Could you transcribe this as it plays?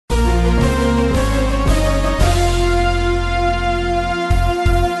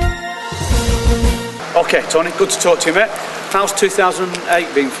Okay, Tony, good to talk to you, mate. How's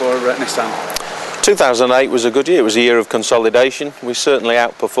 2008 been for Nissan? 2008 was a good year. It was a year of consolidation. We certainly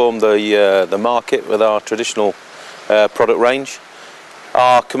outperformed the market with our traditional product range.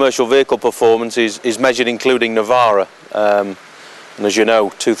 Our commercial vehicle performance is measured including Navara. And as you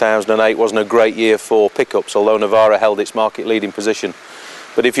know, 2008 wasn't a great year for pickups, although Navara held its market leading position.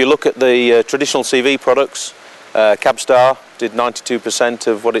 But if you look at the traditional CV products, Cabstar did 92%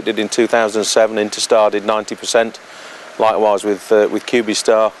 of what it did in 2007, Interstar did 90%, likewise with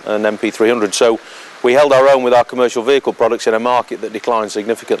Cubistar and MP300. So we held our own with our commercial vehicle products in a market that declined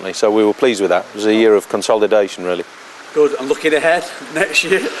significantly, so we were pleased with that. It was a year of consolidation, really. Good, and looking ahead next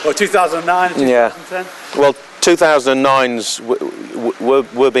year, or 2009 and 2010? Yeah. Well, 2009's,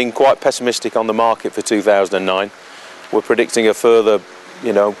 we're being quite pessimistic on the market for 2009. We're predicting a further,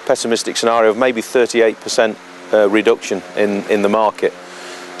 pessimistic scenario of maybe 38% reduction in the market.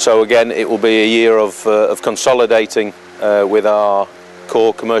 So again, it will be a year of consolidating with our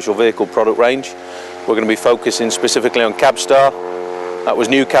core commercial vehicle product range. We're going to be focusing specifically on Cabstar. That was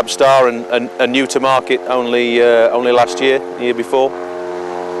new Cabstar and new to market only last year, the year before.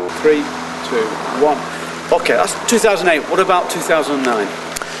 3, 2, 1. Okay, that's 2008. What about 2009?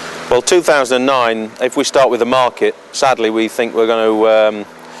 Well, 2009, if we start with the market, sadly we think we're going to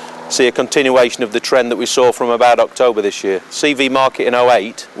see a continuation of the trend that we saw from about October this year. CV market in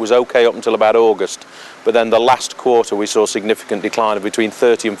 08 was okay up until about August, but then the last quarter we saw a significant decline of between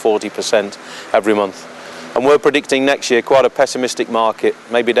 30 and 40% every month. And we're predicting next year quite a pessimistic market,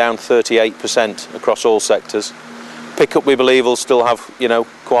 maybe down 38% across all sectors. Pickup, we believe, will still have,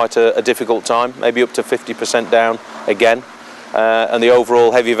 quite a difficult time, maybe up to 50% down again. And the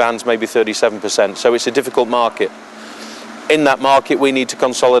overall heavy vans maybe 37%. So it's a difficult market. In that market, we need to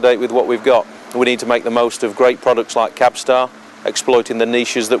consolidate with what we've got. We need to make the most of great products like Cabstar, exploiting the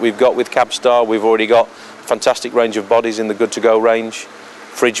niches that we've got with Cabstar. We've already got a fantastic range of bodies in the good to go range.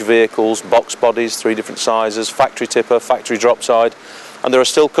 Fridge vehicles, box bodies, 3 different sizes, factory tipper, factory drop side, and there are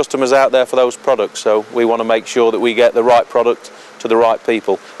still customers out there for those products, so we want to make sure that we get the right product to the right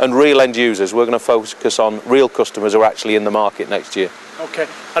people and real end users. We're going to focus on real customers who are actually in the market next year. Okay,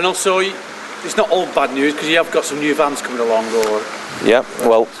 and also it's not all bad news because you have got some new vans coming along, or... Yeah,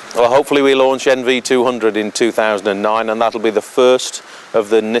 well hopefully we launch NV200 in 2009, and that'll be the first of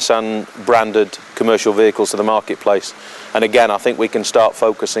the Nissan branded commercial vehicles to the marketplace. And again, I think we can start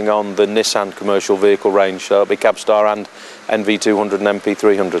focusing on the Nissan commercial vehicle range, so it'll be Cabstar and NV200 and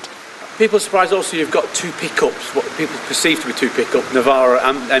MP300. People are surprised also you've got 2 pickups, what people perceive to be 2 pickups, Navara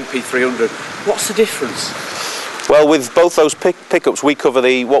and MP300. What's the difference? Well, with both those pickups, we cover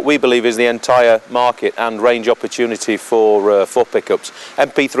what we believe is the entire market and range opportunity for pickups.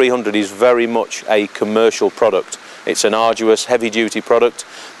 MP300 is very much a commercial product. It's an arduous, heavy-duty product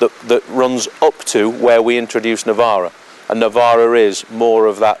that runs up to where we introduce Navara. And Navara is more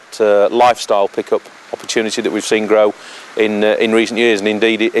of that lifestyle pickup opportunity that we've seen grow in recent years, and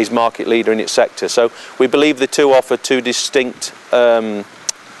indeed it is market leader in its sector. So we believe the two offer 2 distinct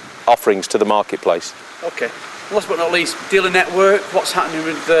offerings to the marketplace. Okay. Last but not least, dealer network. What's happening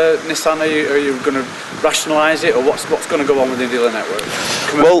with Nissan? Are you going to rationalise it, or what's going to go on with the dealer network?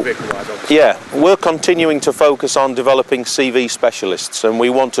 Well, yeah, we're continuing to focus on developing CV specialists, and we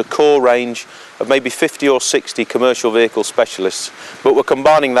want a core range of maybe 50 or 60 commercial vehicle specialists, but we're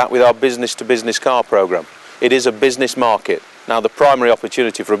combining that with our business-to-business car programme. It is a business market. Now, the primary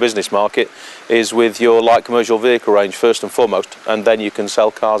opportunity for a business market is with your light commercial vehicle range first and foremost, and then you can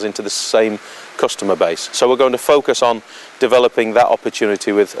sell cars into the same customer base. So we're going to focus on developing that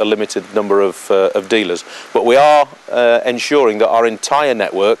opportunity with a limited number of dealers. But we are ensuring that our entire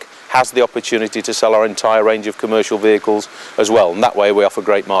network has the opportunity to sell our entire range of commercial vehicles as well, and that way we offer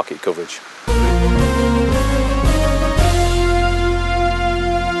great market coverage.